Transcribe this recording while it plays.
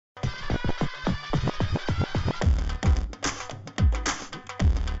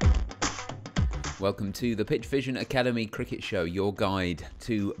Welcome to the PitchVision Academy Cricket Show, your guide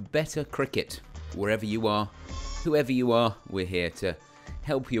to better cricket. Wherever you are, whoever you are, we're here to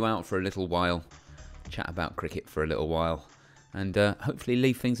help you out for a little while, chat about cricket for a little while, and hopefully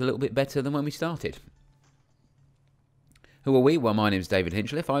leave things a little bit better than when we started. Who are we? Well, my name's David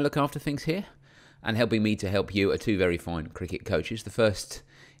Hinchliffe. I look after things here, and helping me to help you are two very fine cricket coaches. The first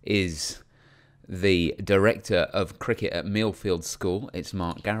is the Director of Cricket at Millfield School. It's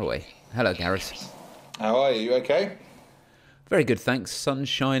Mark Garaway. Hello, Gareth. How are you? You okay? Very good, thanks. Sun's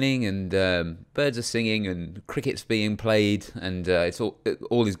shining and birds are singing and cricket's being played, and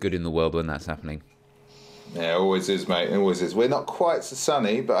all is good in the world when that's happening. Yeah, always is, mate. It always is. We're not quite so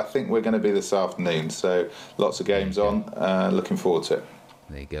sunny, but I think we're going to be this afternoon. So lots of games on. Looking forward to it.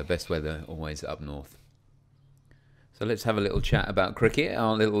 There you go. Best weather always up north. So let's have a little chat about cricket,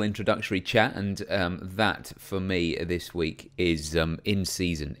 our little introductory chat, and that for me this week is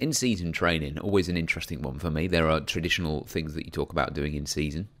in-season training. Always an interesting one for me. There are traditional things that you talk about doing in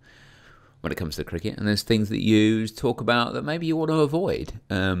season when it comes to cricket, and there's things that you talk about that maybe you want to avoid.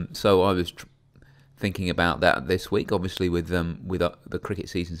 So I was thinking about that this week, obviously with the cricket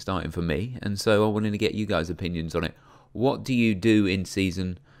season starting for me, and so I wanted to get you guys' opinions on it. What do you do in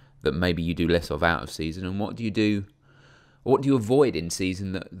season that maybe you do less of out of season, and what do you avoid in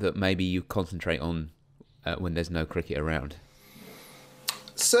season that maybe you concentrate on when there's no cricket around?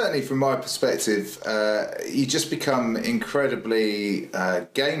 Certainly from my perspective, you just become incredibly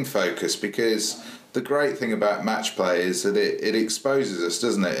game focused, because the great thing about match play is that it exposes us,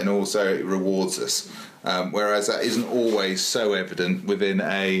 doesn't it? And also it rewards us. Whereas that isn't always so evident within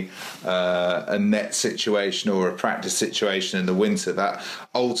a net situation or a practice situation in the winter. That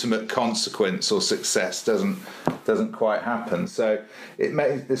ultimate consequence or success doesn't quite happen. So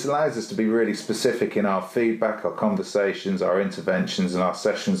this allows us to be really specific in our feedback, our conversations, our interventions, and our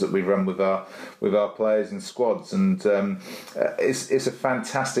sessions that we run with our players and squads. And it's a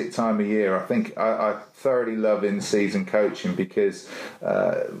fantastic time of year. I think I thoroughly love in-season coaching, because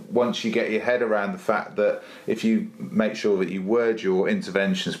once you get your head around the fact that if you make sure that you word your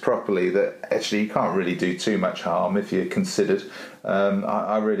interventions properly, that actually you can't really do too much harm if you're considered.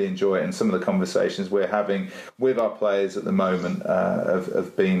 I really enjoy it, and some of the conversations we're having with our players at the moment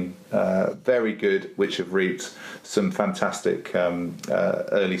have been very good, which have reaped some fantastic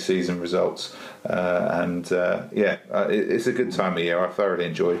early season results. It's a good time of year. I thoroughly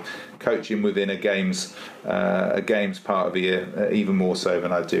enjoy coaching within a games part of the year, even more so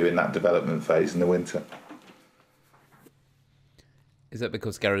than I do in that development phase in the winter. Is that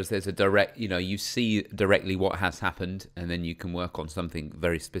because, Gareth, there's a direct, you see directly what has happened, and then you can work on something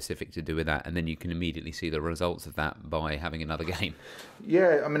very specific to do with that, and then you can immediately see the results of that by having another game?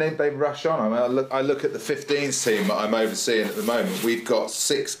 Yeah, I mean, they rush on. I mean, I look at the 15s team that I'm overseeing at the moment. We've got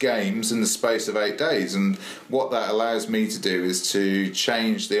 6 games in the space of 8 days, and what that allows me to do is to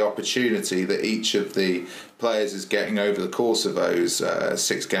change the opportunity that each of the players is getting over the course of those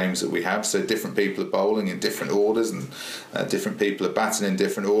 6 games that we have. So different people are bowling in different orders, and different people are batting in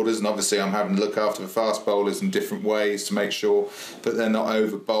different orders, and obviously I'm having to look after the fast bowlers in different ways to make sure that they're not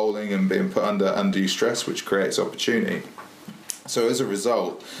over bowling and being put under undue stress, which creates opportunity. So as a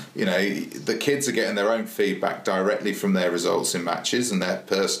result, the kids are getting their own feedback directly from their results in matches and their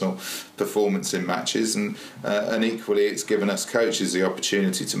personal performance in matches, and equally it's given us coaches the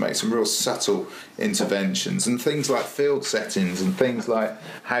opportunity to make some real subtle interventions, and things like field settings, and things like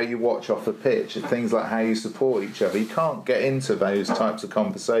how you watch off the pitch, and things like how you support each other. You can't get into those types of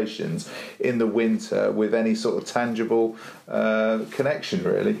conversations in the winter with any sort of tangible connection,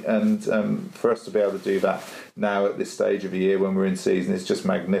 really, and for us to be able to do that now at this stage of the year when we're in season is just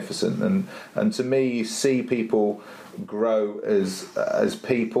magnificent. And to me, you see people grow as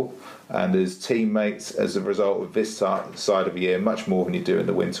people and as teammates as a result of this side of the year, much more than you do in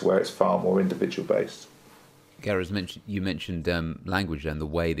the winter, where it's far more individual based. Gareth, you mentioned language and the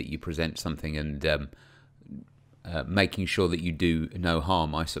way that you present something, and making sure that you do no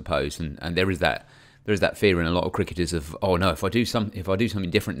harm, I suppose, and there is that fear in a lot of cricketers of, oh no, if I do something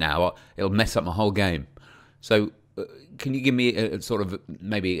different now, it'll mess up my whole game. So can you give me a sort of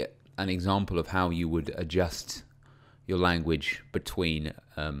maybe an example of how you would adjust your language between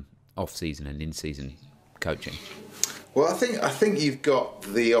off-season and in-season coaching? Well, I think you've got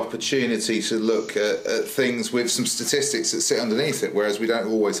the opportunity to look at things with some statistics that sit underneath it, whereas we don't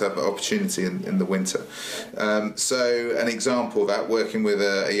always have that opportunity in the winter. So an example of that, working with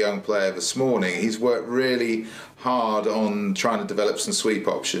a young player this morning, he's worked really hard on trying to develop some sweep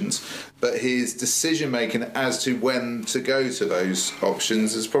options, but his decision making as to when to go to those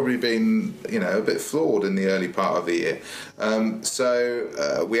options has probably been, a bit flawed in the early part of the year.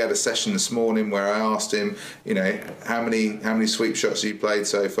 So we had a session this morning where I asked him, how many sweep shots have you played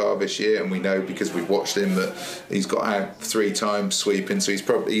so far this year? And we know, because we've watched him, that he's got out 3 times sweeping. So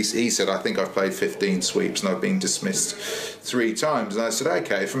he said, I think I've played 15 sweeps and I've been dismissed 3 times. And I said,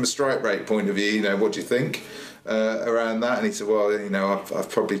 okay, from a strike rate point of view, what do you think around that? And he said, well, I've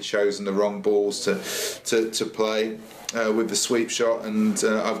probably chosen the wrong balls to play with the sweep shot, and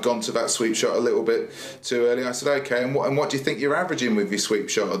I've gone to that sweep shot a little bit too early. I said, okay, and what do you think you're averaging with your sweep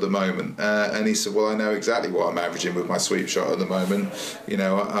shot at the moment? And he said, well, I know exactly what I'm averaging with my sweep shot at the moment.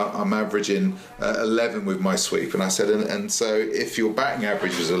 I'm averaging 11 with my sweep. And I said, and so if your batting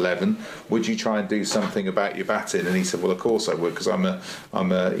average was 11, would you try and do something about your batting? And he said, well, of course I would, because I'm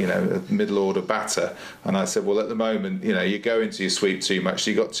a middle order batter. And I said, well, at the moment, you go into your sweep too much.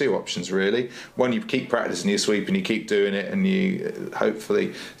 So you've got 2 options really. One, you keep practicing your sweep and you keep doing it, and you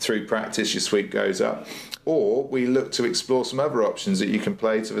hopefully through practice your sweep goes up, or we look to explore some other options that you can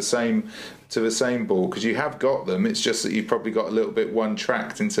play to the same ball, because you have got them. It's just that you've probably got a little bit one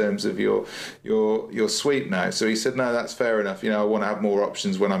tracked in terms of your sweep now. So he said, no, that's fair enough. I want to have more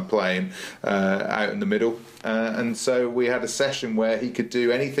options when I'm playing out in the middle. And so we had a session where he could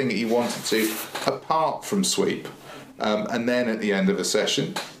do anything that he wanted to apart from sweep. And then at the end of a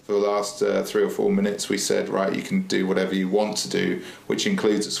session, for the last 3 or 4 minutes, we said, right, you can do whatever you want to do, which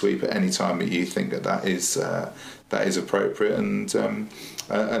includes a sweep at any time that you think that is appropriate, and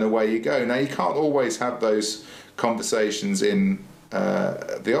away you go. Now, you can't always have those conversations in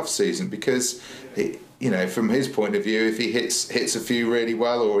the off season, because from his point of view, if he hits a few really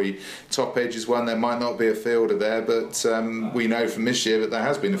well, or he top edges one, there might not be a fielder there, but we know from this year that there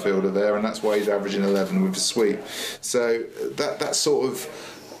has been a fielder there, and that's why he's averaging 11 with the sweep. So that sort of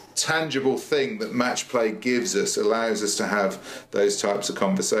tangible thing that match play gives us allows us to have those types of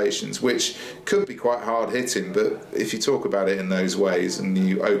conversations, which could be quite hard hitting, but if you talk about it in those ways and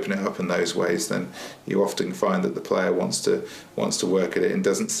you open it up in those ways, then you often find that the player wants to work at it and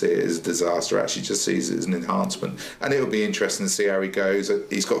doesn't see it as a disaster, actually just sees it as an enhancement. And it'll be interesting to see how he goes.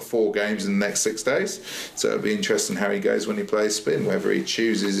 He's got 4 games in the next 6 days, so it'll be interesting how he goes when he plays spin, whether he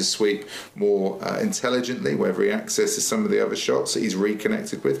chooses his sweep more intelligently, whether he accesses some of the other shots that he's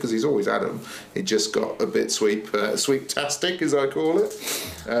reconnected with, because he's always had them. He just got a bit sweep-tastic, as I call it.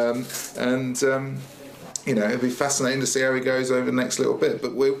 It'll be fascinating to see how he goes over the next little bit.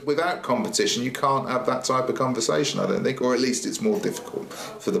 But without competition, you can't have that type of conversation, I don't think, or at least it's more difficult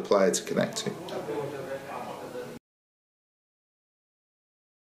for the player to connect to.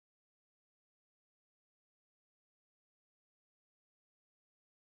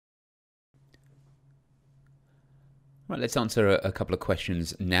 Right, let's answer a couple of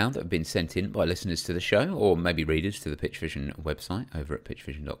questions now that have been sent in by listeners to the show, or maybe readers to the PitchVision website over at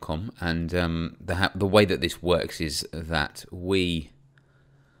pitchvision.com. And the way that this works is that we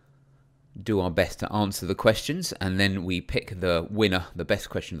do our best to answer the questions, and then we pick the winner, the best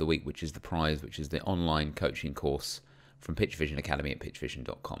question of the week, which is the prize, which is the online coaching course from PitchVision Academy at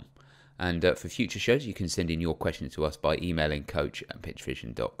pitchvision.com. And for future shows, you can send in your question to us by emailing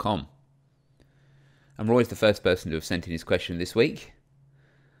coach@pitchvision.com. And Roy's the first person to have sent in his question this week.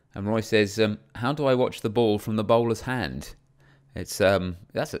 And Roy says, how do I watch the ball from the bowler's hand? It's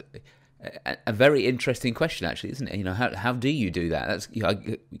that's a very interesting question, actually, isn't it? How do you do that? We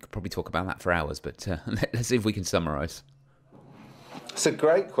could probably talk about that for hours, but let's see if we can summarise. It's a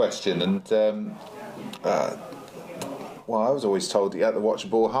great question, and I was always told you had to watch the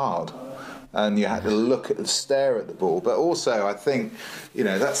ball hard, and you had to stare at the ball. But also, I think,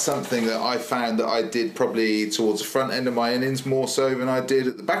 that's something that I found that I did probably towards the front end of my innings more so than I did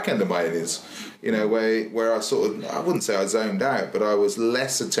at the back end of my innings. Where I wouldn't say I zoned out, but I was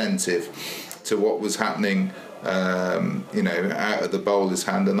less attentive to what was happening, out of the bowler's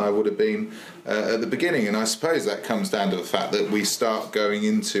hand than I would have been at the beginning. And I suppose that comes down to the fact that we start going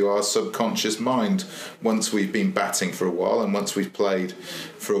into our subconscious mind once we've been batting for a while, and once we've played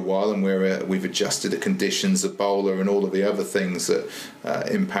for a while, and we've adjusted the conditions, the bowler, and all of the other things that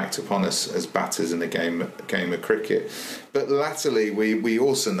impact upon us as batters in a game of cricket. But latterly, we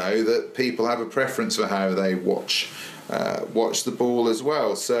also know that people have a preference for how they watch the ball as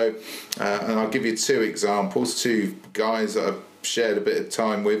well. So, and I'll give you 2 examples, 2 guys that I've shared a bit of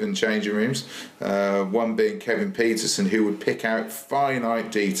time with in changing rooms, one being Kevin Peterson, who would pick out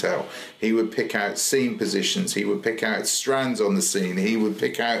finite detail. He would pick out seam positions, he would pick out strands on the seam, he would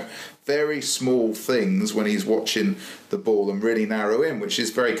pick out very small things when he's watching the ball and really narrow in, which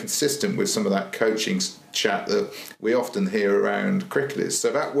is very consistent with some of that coaching chat that we often hear around cricketers.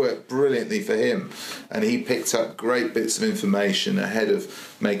 So that worked brilliantly for him, and he picked up great bits of information ahead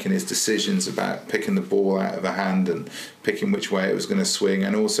of making his decisions about picking the ball out of a hand and picking which way it was going to swing,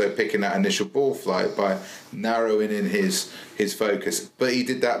 and also picking that initial ball flight by narrowing in his focus. But he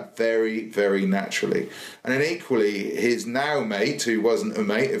did that very, very naturally. And then equally, his now mate, who wasn't a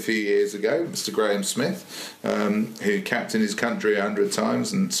mate a few years ago, Mr. Graham Smith, who captained his country 100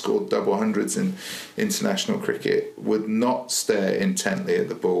 times and scored double hundreds in international cricket, would not stare intently at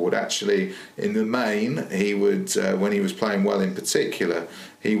the ball. Would actually, in the main, he would, when he was playing well in particular,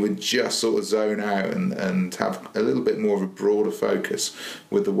 he would just sort of zone out and have a little bit more of a broader focus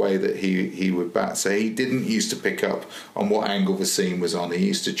with the way that he would bat. So he didn't used to pick up on what angle the seam was on. He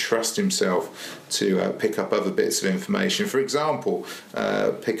used to trust himself to pick up other bits of information. For example,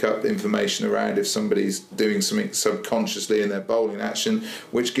 pick up information around if somebody's doing something subconsciously in their bowling action,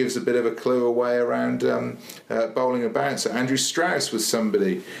 which gives a bit of a clue away around bowling a bouncer. Andrew Strauss was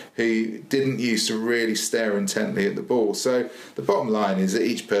somebody who didn't used to really stare intently at the ball. So the bottom line is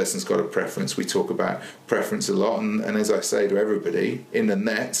that each person's got a preference. We talk about preference a lot, and as I say to everybody, in the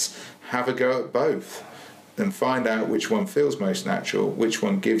nets, have a go at both and find out which one feels most natural, which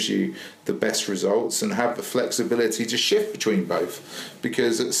one gives you the best results, and have the flexibility to shift between both.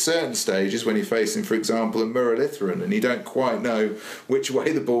 Because at certain stages, when you're facing, for example, a Muralitharan, and you don't quite know which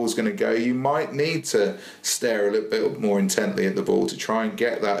way the ball's going to go, you might need to stare a little bit more intently at the ball to try and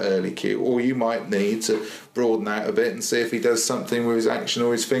get that early cue, or you might need to broaden out a bit and see if he does something with his action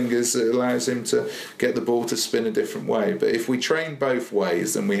or his fingers that allows him to get the ball to spin a different way. But if we train both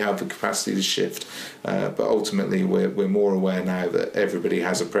ways, then we have the capacity to shift. But ultimately, we're more aware now that everybody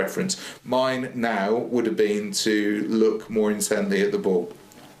has a preference. Mine now would have been to look more intently at the ball.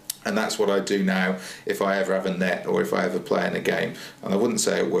 And that's what I do now if I ever have a net or if I ever play in a game. And I wouldn't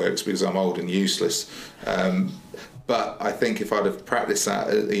say it works because I'm old and useless. But I think if I'd have practiced that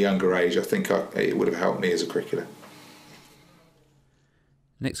at a younger age, I think it would have helped me as a cricketer.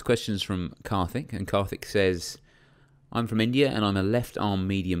 Next question is from Karthik, and Karthik says, I'm from India and I'm a left-arm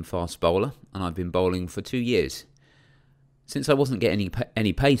medium-fast bowler, and I've been bowling for 2 years. Since I wasn't getting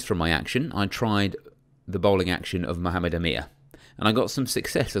any pace from my action, I tried the bowling action of Mohammad Amir, and I got some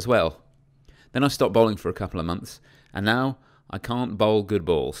success as well. Then I stopped bowling for a couple of months, and now I can't bowl good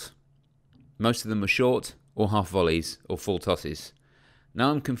balls. Most of them are short, or half volleys, or full tosses.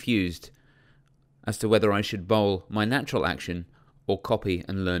 Now I'm confused as to whether I should bowl my natural action or copy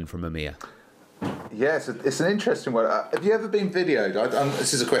and learn from Amir. Yes, it's an interesting one. Have you ever been videoed?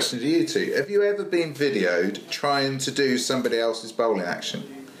 This is a question to you two. Have you ever been videoed trying to do somebody else's bowling action?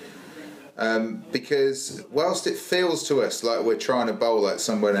 Because whilst it feels to us like we're trying to bowl like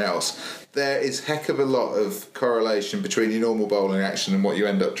someone else, there is heck of a lot of correlation between your normal bowling action and what you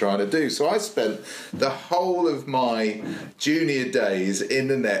end up trying to do. So I spent the whole of my junior days in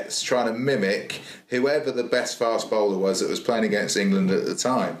the nets trying to mimic whoever the best fast bowler was that was playing against England at the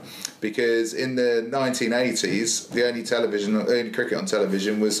time. Because in the 1980s, the only cricket on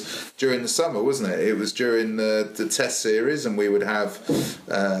television was during the summer, wasn't it? It was during the Test series, and we would have,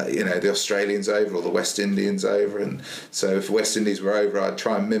 the Australians over or the West Indians over. And so if West Indies were over, I'd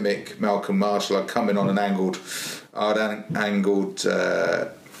try and mimic Malcolm Marshall. I'd come in on an angled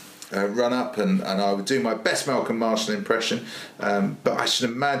run up, and I would do my best Malcolm Marshall impression. But I should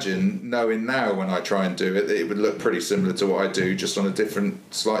imagine, knowing now when I try and do it, that it would look pretty similar to what I do, just on a different,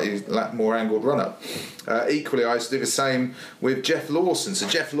 slightly more angled run up. Equally, I used to do the same with Jeff Lawson. So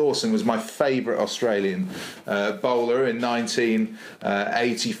Jeff Lawson was my favourite Australian bowler in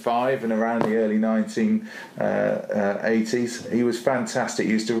 1985 and around the early 1980s. He was fantastic.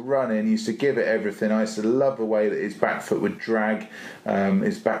 He used to run in, he used to give it everything. I used to love the way that his back foot would drag,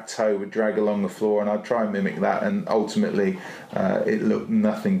 his back toe would drag along the floor, and I'd try and mimic that, and ultimately it looked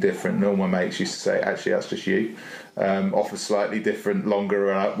nothing different. And all my mates used to say, actually, that's just you. Off a slightly different, longer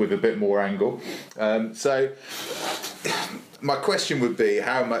run up with a bit more angle. So my question would be,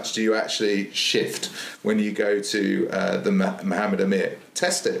 how much do you actually shift when you go to the Mohammad Amir?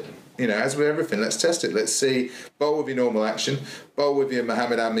 Test it. As with everything, let's test it. Let's see, bowl with your normal action, bowl with your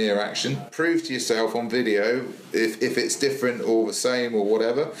Muhammad Amir action, prove to yourself on video if it's different or the same or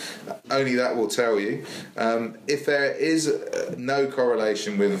whatever. Only that will tell you. If there is no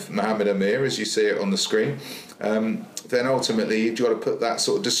correlation with Muhammad Amir, as you see it on the screen, then ultimately you've got to put that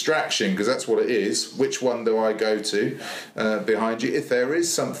sort of distraction, because that's what it is. Which one do I go to behind you? If there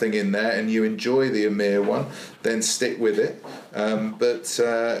is something in there and you enjoy the Amir one, then stick with it. But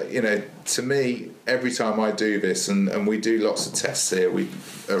to me, every time I do this, and we do lots of tests here,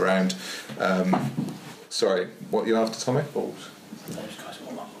 around. Sorry, what are you after, Tommy? Balls. Those guys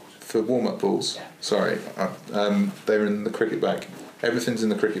warm-up balls. For warm-up balls? Yeah. Sorry, they're in the cricket bag. Everything's in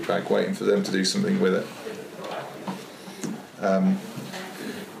the cricket bag, waiting for them to do something with it.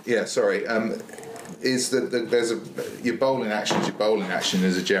 Is that there's your bowling action is your bowling action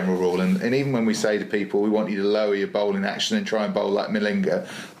as a general rule, and even when we say to people we want you to lower your bowling action and try and bowl like Malinga,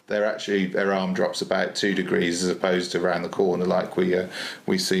 their arm drops about 2 degrees as opposed to around the corner like we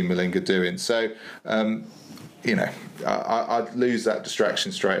see Malinga doing. So I'd lose that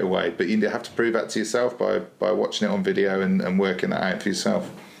distraction straight away, but you have to prove that to yourself by watching it on video and working that out for yourself.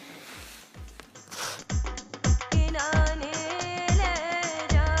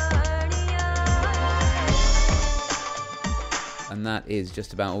 And that is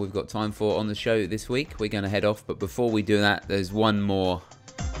just about all we've got time for on the show this week. We're going to head off, but before we do that, there's one more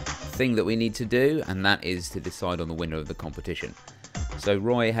thing that we need to do, and that is to decide on the winner of the competition. So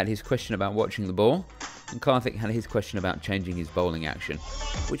Roy had his question about watching the ball, and Karthik had his question about changing his bowling action.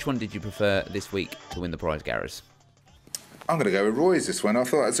 Which one did you prefer this week to win the prize, Gareth? I'm going to go with Roy's this one. I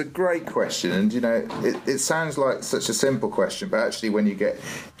thought that's a great question, and it sounds like such a simple question, but actually when you get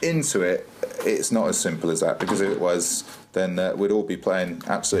into it, it's not as simple as that, because if it was, then we'd all be playing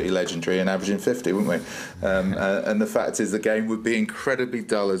absolutely legendary and averaging 50, wouldn't we? And the fact is the game would be incredibly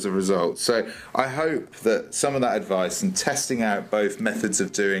dull as a result. So I hope that some of that advice and testing out both methods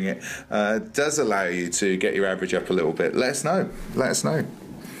of doing it does allow you to get your average up a little bit. Let us know.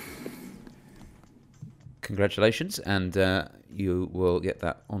 Congratulations, and you will get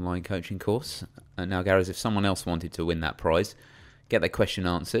that online coaching course. And now, Gareth, if someone else wanted to win that prize, get their question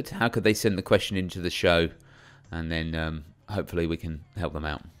answered, how could they send the question into the show? And then hopefully we can help them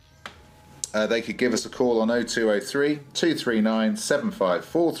out. They could give us a call on 0203 239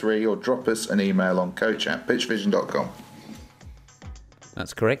 7543 or drop us an email on coach@pitchvision.com.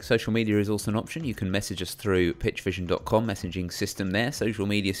 That's correct. Social media is also an option. You can message us through pitchvision.com messaging system there, social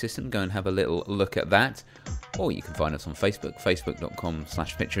media system. Go and have a little look at that. Or you can find us on Facebook,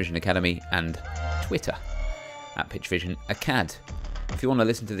 facebook.com/pitchvision academy, and Twitter @pitchvisionacad. If you want to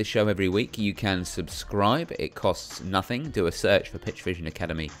listen to this show every week, you can subscribe. It costs nothing. Do a search for PitchVision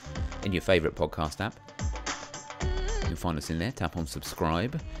Academy in your favourite podcast app. You can find us in there. Tap on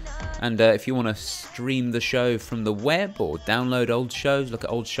subscribe. And if you want to stream the show from the web or download old shows, look at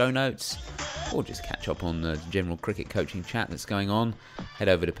old show notes, or just catch up on the general cricket coaching chat that's going on, head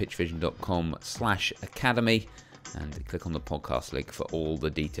over to pitchvision.com/academy and click on the podcast link for all the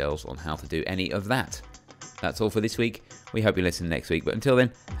details on how to do any of that. That's all for this week. We hope you listen next week, but until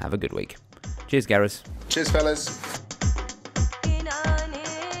then, have a good week. Cheers, Gareth. Cheers, fellas.